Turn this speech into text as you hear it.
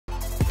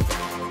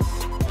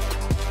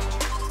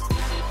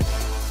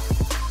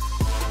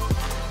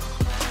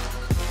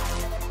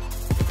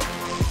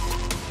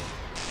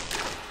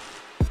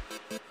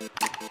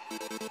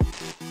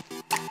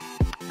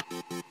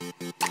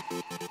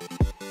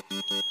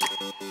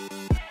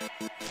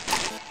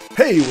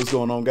Hey, what's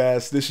going on,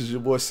 guys? This is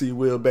your boy C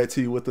Will back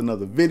to you with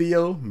another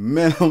video.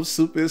 Man, I'm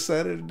super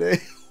excited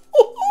today.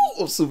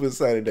 I'm super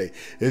excited today,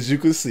 as you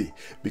can see,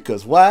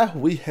 because why?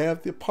 We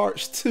have the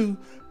parts to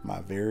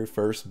my very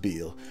first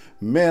build.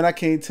 Man, I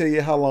can't tell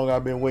you how long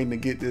I've been waiting to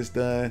get this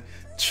done,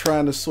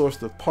 trying to source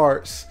the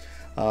parts,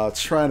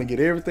 trying to get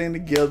everything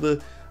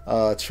together,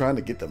 trying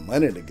to get the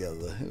money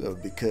together,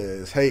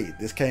 because hey,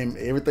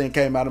 everything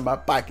came out of my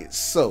pocket.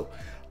 So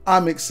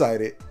I'm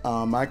excited.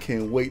 I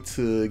can't wait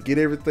to get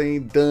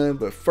everything done.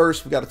 But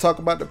first, we got to talk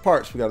about the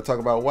parts. We got to talk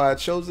about why I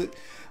chose it.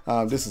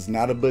 This is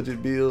not a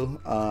budget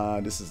build.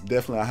 This is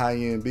definitely a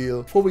high-end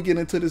build. Before we get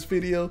into this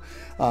video,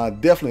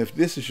 definitely if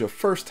this is your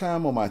first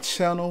time on my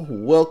channel,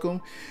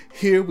 welcome.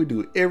 Here we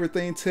do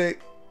everything tech,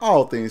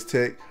 all things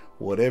tech.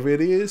 Whatever it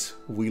is,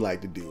 we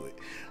like to do it.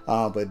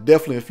 But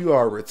definitely if you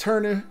are a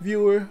returning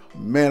viewer,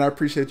 man, I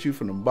appreciate you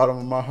from the bottom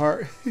of my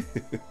heart.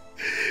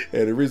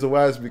 And the reason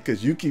why is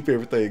because you keep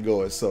everything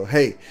going. So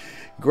hey,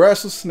 grab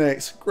some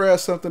snacks, grab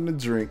something to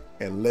drink,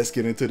 and let's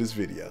get into this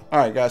video. All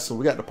right, guys, so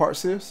we got the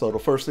parts here. So the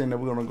first thing that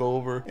we're gonna go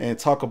over and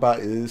talk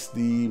about is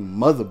the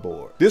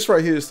motherboard. This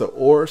right here is the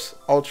Aorus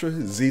Ultra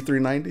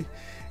Z390.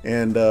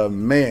 And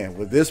man,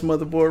 with this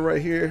motherboard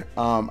right here,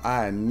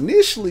 I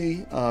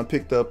initially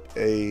picked up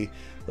a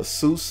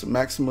Asus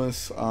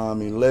Maximus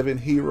 11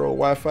 Hero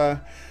Wi-Fi.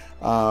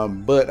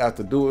 But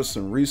after doing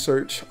some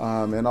research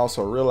and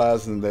also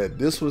realizing that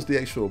this was the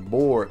actual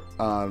board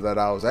that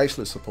I was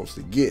actually supposed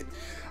to get,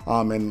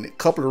 and a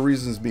couple of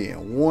reasons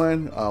being,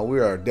 one, we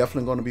are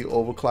definitely going to be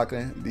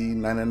overclocking the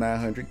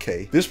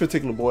 9900K. This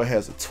particular board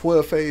has a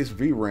 12-phase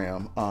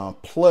VRAM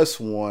plus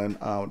one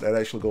that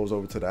actually goes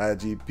over to the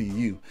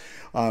iGPU,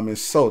 and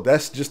so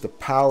that's just the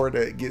power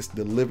that gets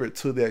delivered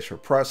to the actual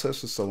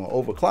processor. So when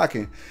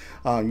overclocking,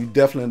 you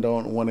definitely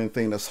don't want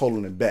anything that's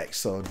holding it back.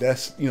 So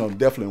that's,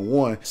 definitely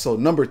one. So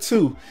number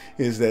two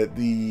is that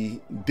the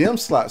DIMM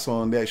slots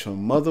on the actual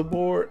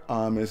motherboard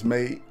is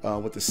made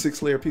with the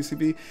 6-layer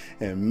PCB,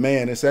 and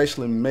man, it's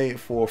actually made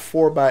for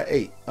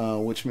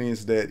 4x8, which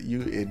means that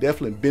it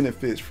definitely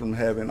benefits from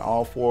having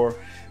all 4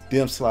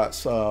 DIMM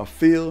slots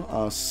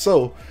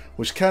filled.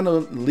 Which kind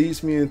of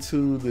leads me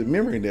into the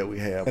memory that we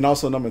have. And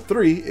also number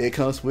 3, it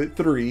comes with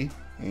 3.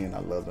 And I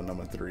love the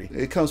number 3.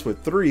 It comes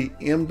with 3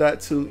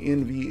 M.2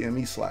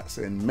 NVMe slots.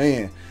 And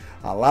man,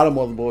 a lot of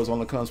motherboards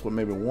only comes with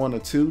maybe 1 or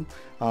 2,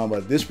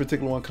 but this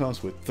particular one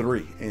comes with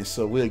 3. And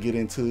so we'll get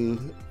into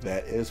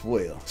that as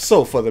well.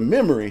 So for the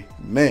memory,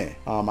 man,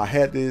 I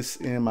had this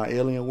in my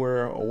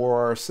Alienware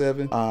Aurora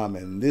R7,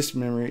 and this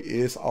memory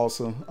is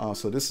awesome.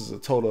 So this is a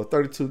total of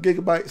 32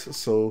 gigabytes.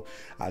 So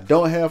I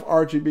don't have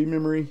RGB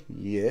memory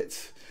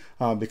yet.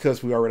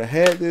 Because we already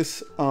had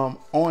this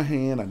on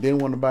hand. I didn't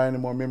want to buy any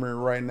more memory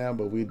right now,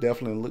 but we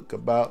definitely look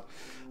about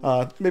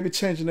maybe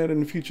changing that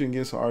in the future and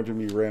getting some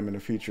RGB RAM in the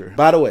future.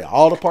 By the way,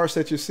 all the parts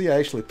that you see, I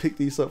actually picked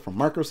these up from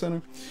Micro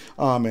Center,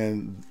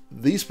 and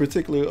these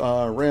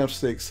particular RAM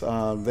sticks,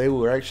 they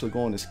were actually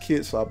going as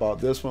kits. So I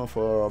bought this one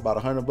for about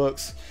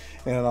 $100,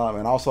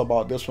 and also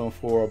bought this one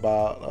for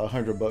about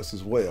 $100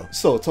 as well.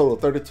 So a total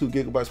of 32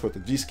 gigabytes worth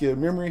of G.Skill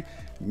memory.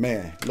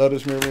 Man, love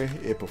this memory.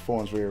 It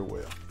performs very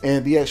well.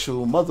 And the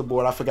actual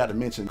motherboard, I forgot to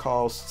mention,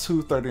 costs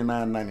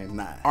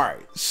 $239.99. All right,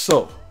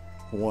 so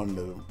one of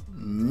the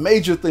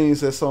major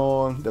things that's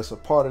a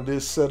part of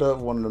this setup,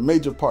 one of the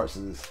major parts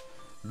is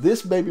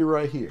this baby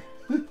right here.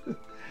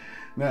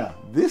 Now,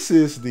 this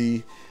is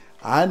the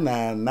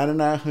i9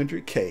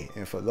 9900K,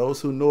 and for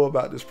those who know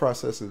about this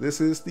processor, this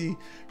is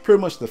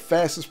pretty much the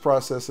fastest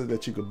processor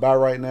that you could buy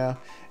right now.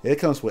 It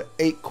comes with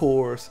 8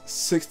 cores,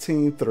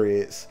 16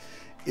 threads.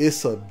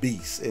 It's a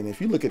beast. And if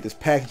you look at this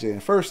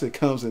packaging, first it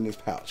comes in this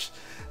pouch.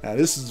 Now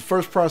this is the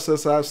first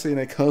processor I've seen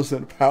that comes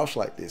in a pouch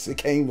like this. It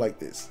came like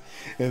this.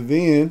 And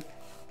then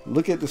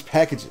look at this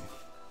packaging.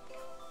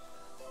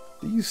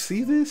 Do you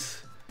see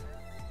this?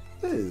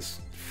 That is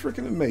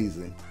freaking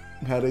amazing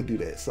how they do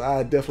that. So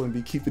I definitely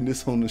be keeping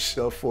this on the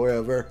shelf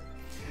forever.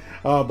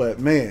 But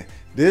man,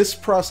 this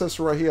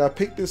processor right here, I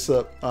picked this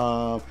up.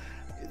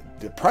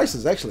 The price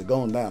is actually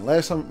going down.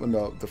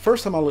 The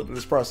first time I looked at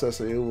this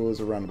processor, it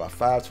was around about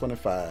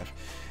 $525.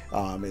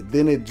 And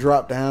then it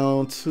dropped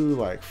down to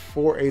like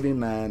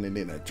 $489, and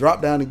then it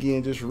dropped down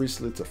again just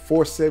recently to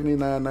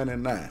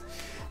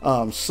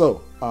 $479.99.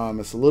 So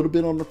it's a little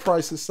bit on the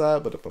pricey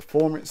side, but the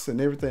performance and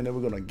everything that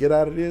we're gonna get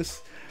out of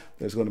this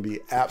is going to be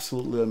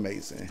absolutely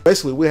amazing.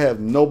 Basically, we have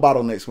no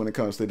bottlenecks when it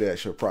comes to the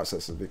actual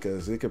processor,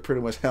 because it can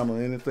pretty much handle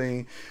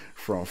anything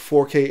from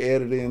 4K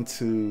editing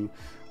to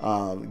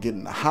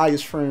getting the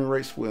highest frame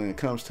rates when it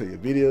comes to your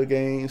video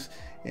games.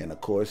 And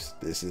of course,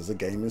 this is a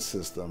gaming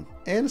system,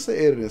 and it's an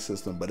editing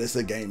system, but it's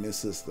a gaming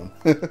system.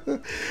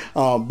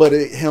 But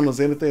it handles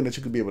anything that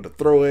you could be able to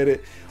throw at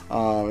it.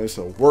 It's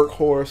a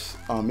workhorse.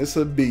 It's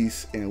a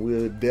beast, and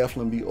we'll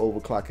definitely be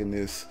overclocking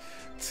this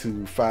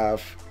to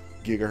 5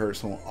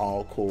 gigahertz on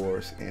all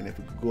cores. And if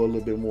we could go a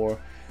little bit more,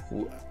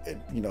 we'll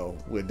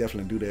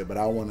definitely do that. But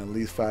I want at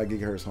least 5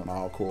 gigahertz on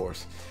all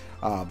cores.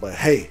 But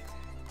hey,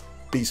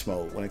 beast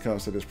mode when it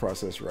comes to this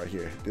processor right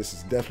here. This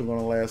is definitely going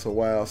to last a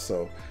while,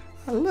 so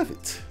I love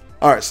it.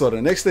 All right, so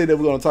the next thing that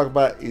we're going to talk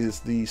about is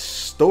the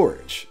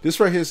storage.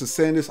 This right here is the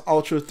SanDisk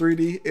Ultra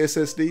 3D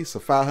SSD. It's a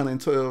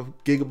 512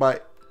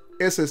 gigabyte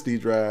SSD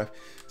drive,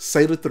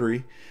 SATA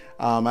 3.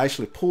 I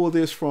actually pulled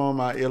this from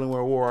my Alienware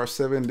Aurora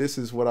R7. This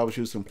is what I was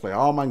using to play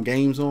all my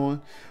games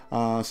on.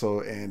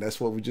 And that's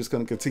what we're just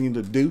going to continue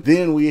to do.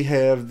 Then we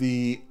have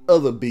the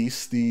other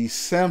beast, the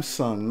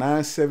Samsung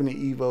 970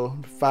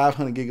 EVO,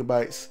 500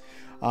 gigabytes.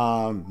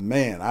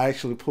 Man, I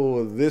actually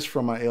pulled this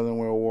from my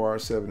Alienware Aurora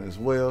R7 as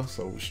well.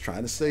 So I was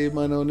trying to save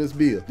money on this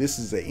build. This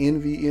is a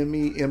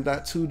NVMe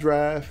M.2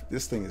 drive.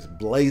 This thing is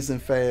blazing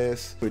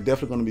fast. We're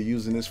definitely going to be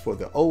using this for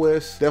the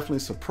OS, definitely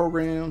some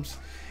programs,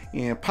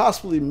 and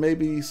possibly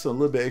maybe a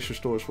little bit extra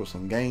storage for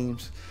some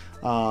games.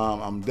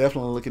 I'm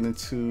definitely looking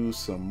into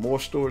some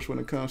more storage when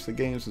it comes to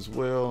games as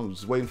well. I'm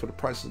just waiting for the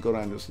prices to go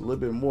down just a little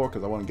bit more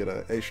because I want to get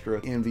an extra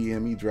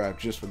NVMe drive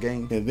just for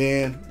games. And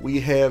then we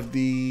have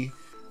the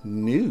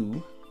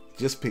new,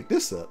 just picked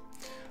this up,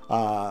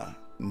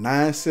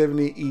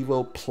 970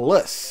 EVO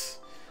Plus.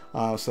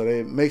 So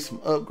they make some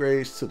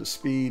upgrades to the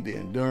speed, the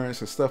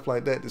endurance, and stuff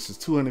like that. This is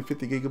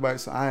 250 gigabytes.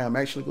 So I am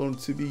actually going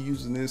to be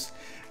using this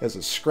as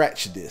a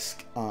scratch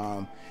disk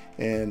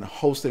and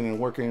hosting and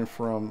working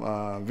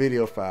from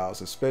video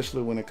files,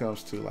 especially when it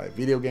comes to like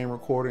video game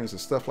recordings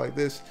and stuff like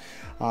this.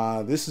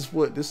 This is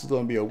going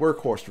to be a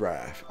workhorse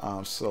drive.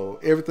 So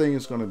everything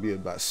is going to be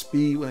about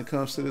speed when it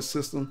comes to this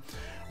system.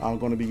 I'm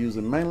going to be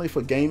using mainly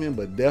for gaming,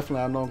 but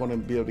definitely I know I'm going to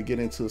be able to get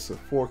into some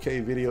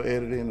 4K video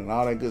editing and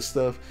all that good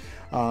stuff.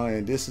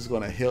 And this is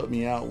going to help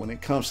me out when it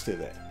comes to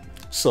that.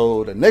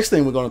 So the next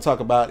thing we're going to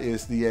talk about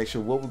is the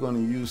actual what we're going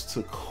to use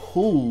to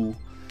cool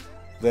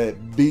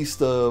that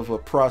beast of a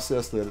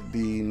processor,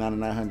 the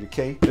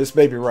 9900K. This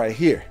baby right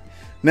here.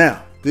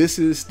 Now, this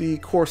is the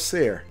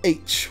Corsair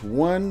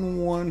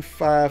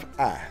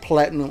H115i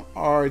Platinum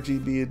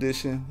RGB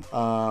edition.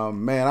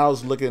 Man, I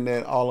was looking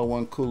at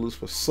all-in-one coolers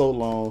for so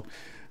long,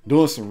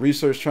 doing some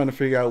research, trying to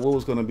figure out what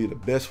was going to be the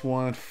best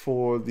one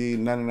for the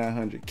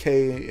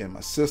 9900K in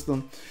my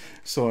system.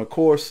 So of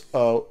course,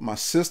 my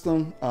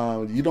system,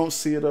 you don't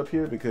see it up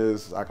here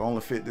because I can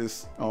only fit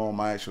this on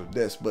my actual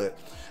desk, but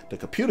the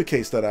computer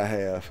case that I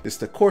have is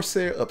the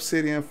Corsair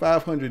Obsidian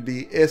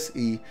 500D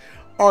SE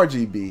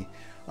RGB.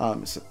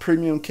 It's a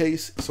premium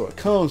case, so it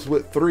comes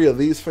with 3 of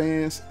these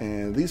fans,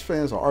 and these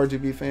fans are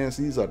RGB fans.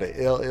 These are the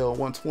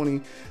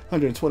LL120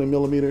 120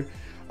 millimeter,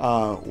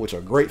 which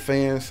are great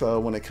fans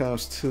when it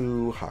comes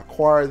to how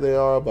quiet they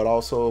are, but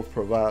also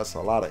provides a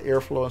lot of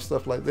airflow and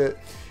stuff like that.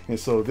 And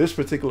so this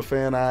particular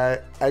fan, I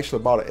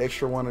actually bought an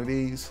extra one of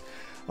these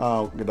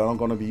that I'm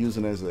going to be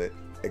using as an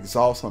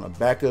exhaust on the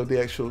back of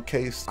the actual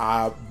case.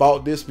 I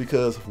bought this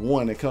because,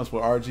 one, it comes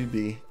with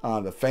RGB.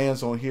 The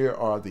fans on here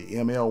are the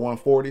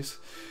ML140s,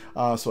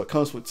 so it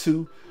comes with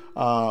 2,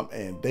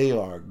 and they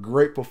are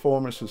great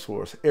performance as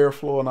far as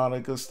airflow and all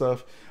that good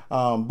stuff.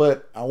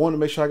 But I want to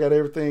make sure I got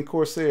everything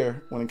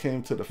Corsair when it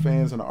came to the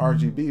fans and the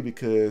RGB,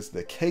 because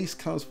the case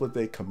comes with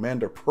a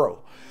Commander Pro.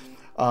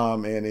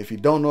 And if you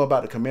don't know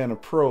about the Commander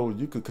Pro,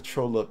 you could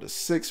control up to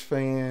 6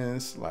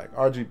 fans, like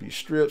RGB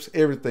strips,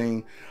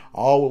 everything,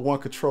 all with one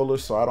controller,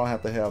 so I don't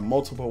have to have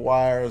multiple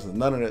wires and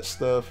none of that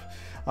stuff.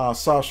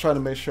 So I was trying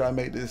to make sure I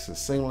make this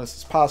as seamless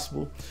as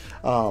possible.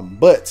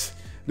 But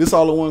this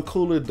all-in-one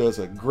cooler does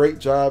a great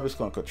job. It's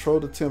going to control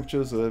the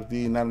temperatures of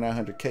the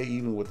 9900K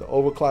even with the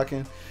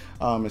overclocking.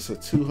 It's a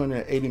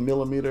 280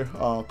 millimeter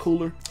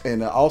cooler,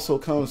 and it also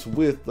comes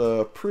with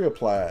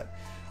pre-applied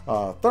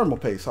thermal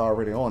paste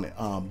already on it,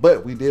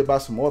 but we did buy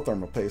some more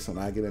thermal paste, and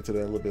I'll get into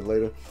that a little bit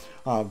later,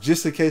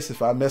 just in case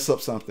if I mess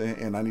up something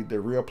and I need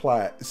to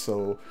reapply it.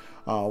 So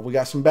we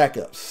got some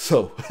backups,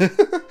 so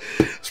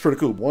it's pretty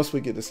cool. Once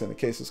we get this in the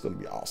case, it's going to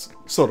be awesome.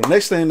 So the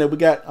next thing that we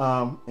got,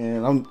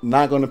 and I'm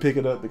not going to pick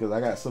it up because I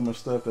got so much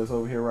stuff that's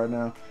over here right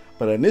now,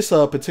 but in this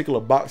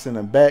particular box in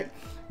the back,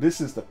 this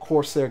is the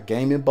Corsair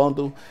gaming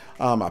bundle.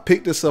 I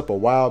picked this up a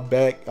while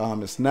back.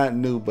 It's not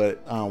new,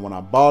 but when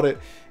I bought it,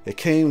 it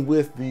came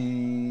with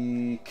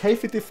the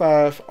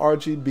K55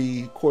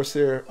 RGB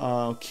Corsair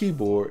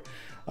keyboard,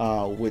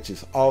 which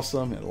is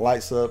awesome. It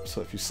lights up.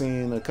 So if you've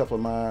seen a couple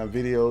of my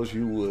videos,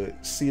 you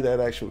would see that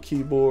actual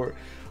keyboard.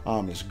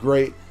 It's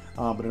great.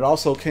 But it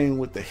also came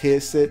with the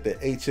headset, the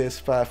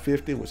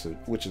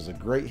HS550, which is a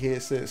great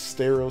headset.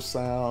 Stereo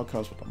sound,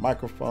 comes with a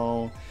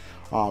microphone,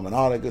 and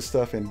all that good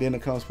stuff. And then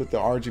it comes with the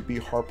RGB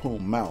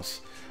Harpoon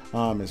mouse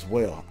as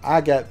well.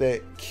 I got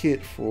that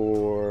kit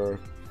for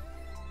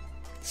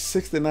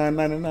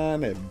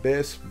 $69.99 at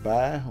Best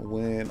Buy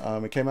when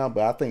it came out,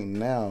 but I think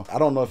now, I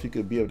don't know if you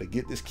could be able to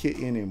get this kit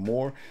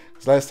anymore,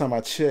 because last time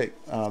I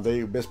checked,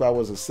 Best Buy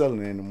wasn't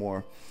selling it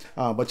anymore,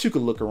 but you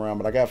could look around.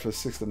 But I got it for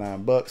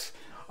 69 bucks.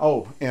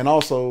 Oh, and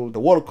also the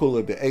water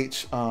cooler, the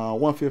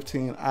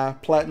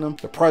H115i Platinum.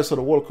 The price of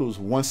the water cooler is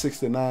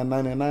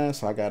 $169.99,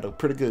 so I got a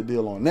pretty good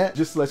deal on that.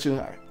 Just to let you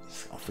know,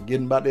 I'm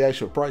forgetting about the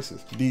actual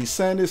prices. The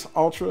SanDisk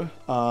Ultra,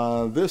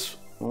 this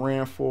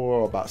ran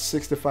for about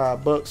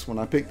 65 bucks when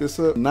I picked this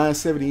up.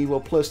 970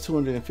 EVO Plus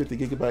 250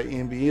 gigabyte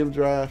NVMe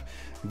drive.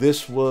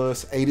 This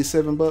was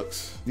 87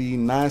 bucks. The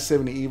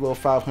 970 EVO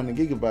 500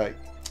 gigabyte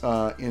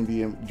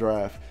NVMe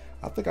drive.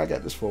 I think I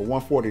got this for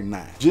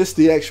 $149. Just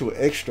the actual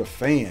extra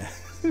fan.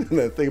 Think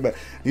about it.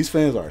 These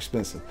fans are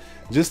expensive.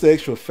 Just the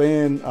extra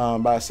fan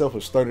by itself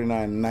was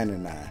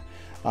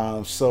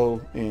 $39.99.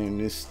 So, and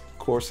this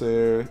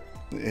Corsair,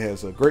 it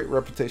has a great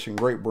reputation,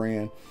 great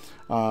brand,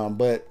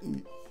 but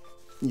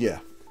yeah,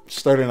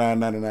 it's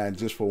 $39.99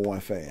 just for one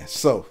fan.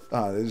 So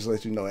they just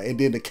let you know. And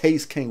then the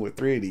case came with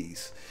 3 of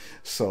these,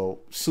 so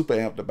super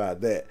amped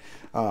about that.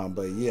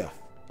 But yeah,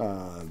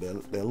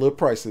 they're a little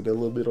pricey. They're a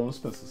little bit on the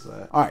expensive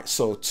side. All right,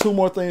 so 2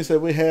 more things that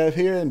we have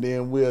here, and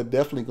then we're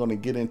definitely going to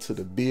get into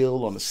the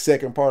build on the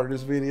second part of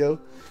this video.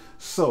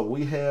 So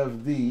we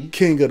have the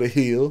King of the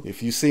Hill.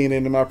 If you've seen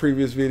any of my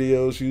previous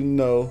videos, you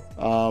know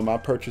I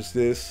purchased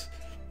this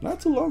not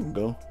too long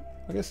ago.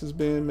 I guess it's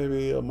been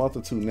maybe a month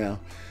or 2 now.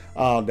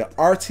 The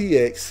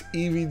RTX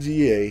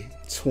EVGA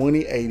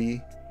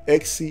 2080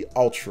 XC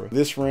Ultra.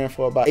 This ran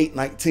for about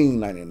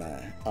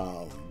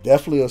 $819.99.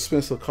 Definitely an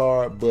expensive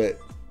card, but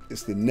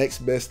it's the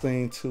next best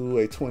thing to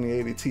a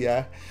 2080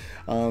 Ti.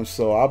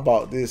 So I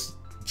bought this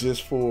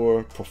just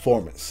for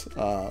performance.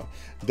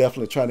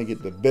 Definitely trying to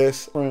get the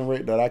best frame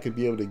rate that I could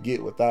be able to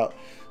get without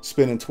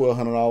spending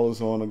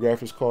 $1,200 on a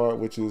graphics card,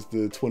 which is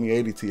the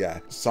 2080 Ti.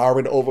 It's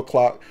already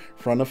overclocked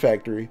from the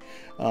factory,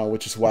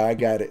 which is why I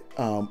got it.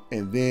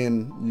 And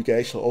then you can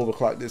actually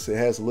overclock this. It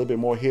has a little bit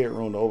more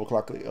headroom to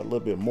overclock it a little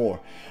bit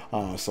more.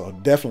 So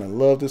definitely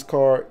love this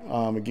card.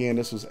 Again,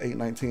 this was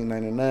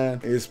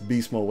 $819.99. It's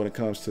beast mode when it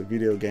comes to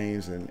video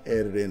games and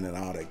editing and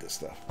all that good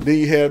stuff. Then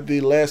you have the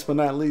last but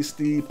not least,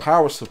 the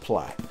power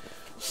supply.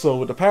 So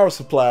with the power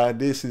supply,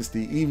 this is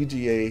the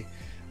EVGA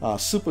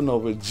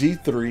Supernova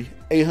G3,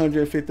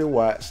 850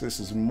 watts.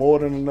 This is more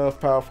than enough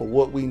power for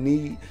what we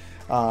need,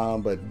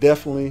 but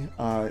definitely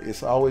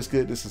it's always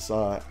good. This is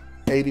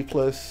 80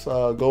 plus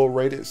gold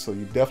rated, so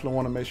you definitely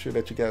want to make sure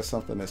that you got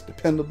something that's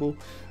dependable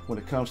when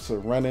it comes to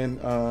running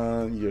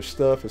your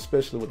stuff,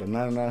 especially with the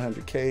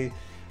 9900K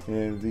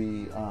and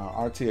the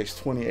RTX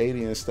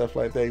 2080 and stuff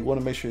like that. You want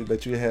to make sure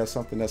that you have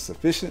something that's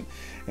sufficient,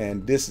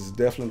 and this is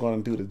definitely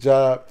going to do the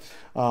job.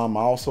 I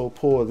also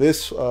pulled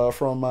this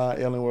from my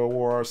Alienware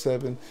Aurora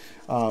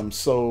R7,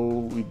 so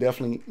we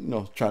definitely, you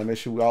know, trying to make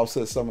sure we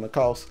offset some of the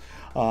costs.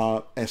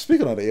 And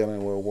speaking of the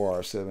Alienware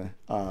Aurora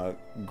R7,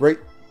 great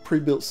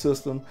pre-built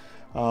system.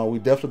 We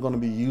definitely going to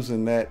be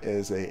using that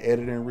as a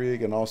editing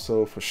rig and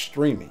also for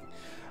streaming.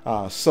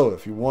 So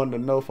if you wanted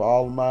to know, for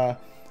all of my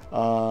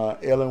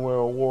Alienware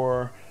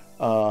Aurora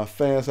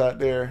fans out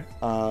there,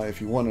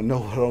 if you want to know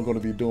what I'm going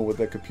to be doing with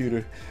that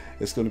computer,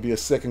 it's going to be a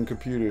second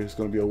computer. It's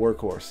going to be a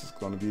workhorse. It's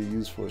going to be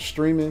used for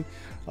streaming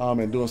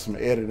and doing some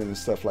editing and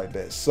stuff like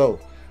that. So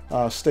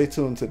stay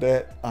tuned to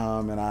that.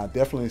 And I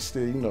definitely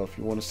still, you know, if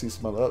you want to see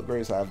some other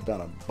upgrades, I've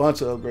done a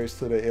bunch of upgrades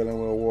to the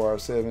Alienware Aurora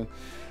R7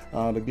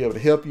 to be able to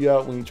help you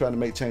out when you're trying to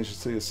make changes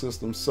to your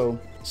system. So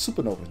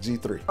Supernova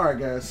G3. All right,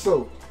 guys.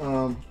 So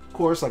of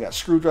course, I got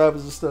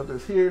screwdrivers and stuff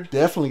that's here.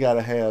 Definitely got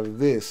to have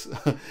this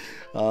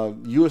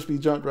USB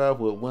jump drive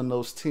with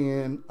Windows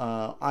 10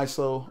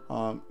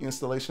 ISO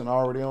installation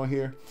already on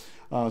here.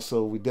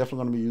 So we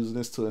definitely going to be using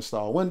this to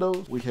install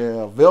Windows. We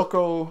have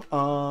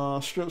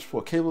Velcro strips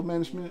for cable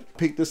management.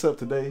 Picked this up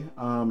today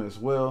as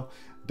well.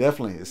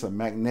 Definitely, it's a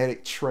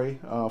magnetic tray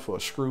for a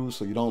screw,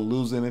 so you don't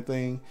lose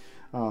anything.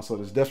 So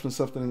there's definitely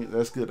something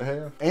that's good to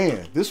have.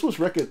 And this was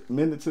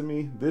recommended to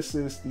me. This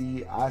is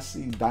the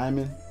IC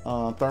Diamond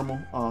thermal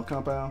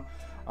compound.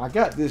 I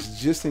got this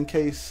just in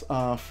case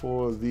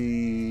for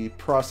the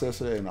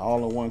processor and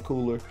all-in-one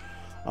cooler.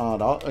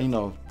 You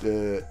know,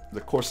 the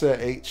Corsair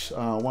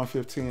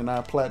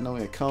H115 Platinum.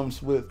 It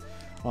comes with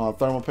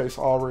thermal paste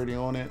already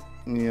on it.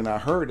 And I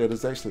heard that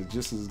it's actually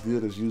just as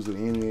good as using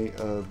any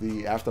of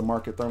the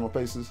aftermarket thermal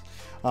pastes.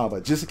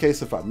 But just in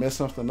case if I mess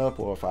something up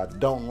or if I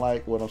don't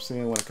like what I'm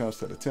seeing when it comes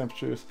to the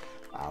temperatures,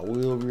 I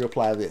will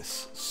reapply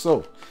this.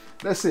 So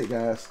that's it,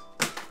 guys.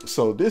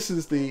 So this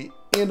is the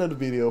end of the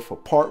video for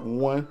part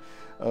 1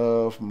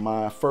 of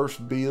my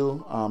first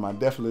build. I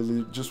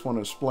definitely just want to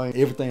explain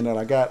everything that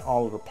I got,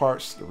 all of the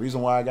parts, the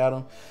reason why I got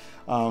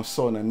them.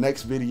 So in the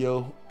next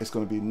video, it's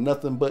going to be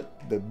nothing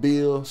but the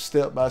build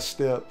step by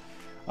step.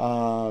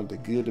 The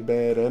good, the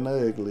bad, and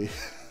the ugly.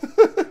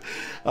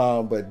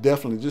 But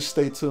definitely just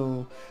stay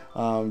tuned.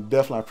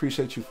 Definitely I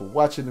appreciate you for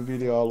watching the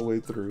video all the way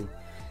through.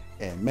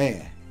 And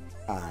man,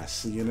 I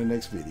see you in the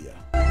next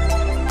video.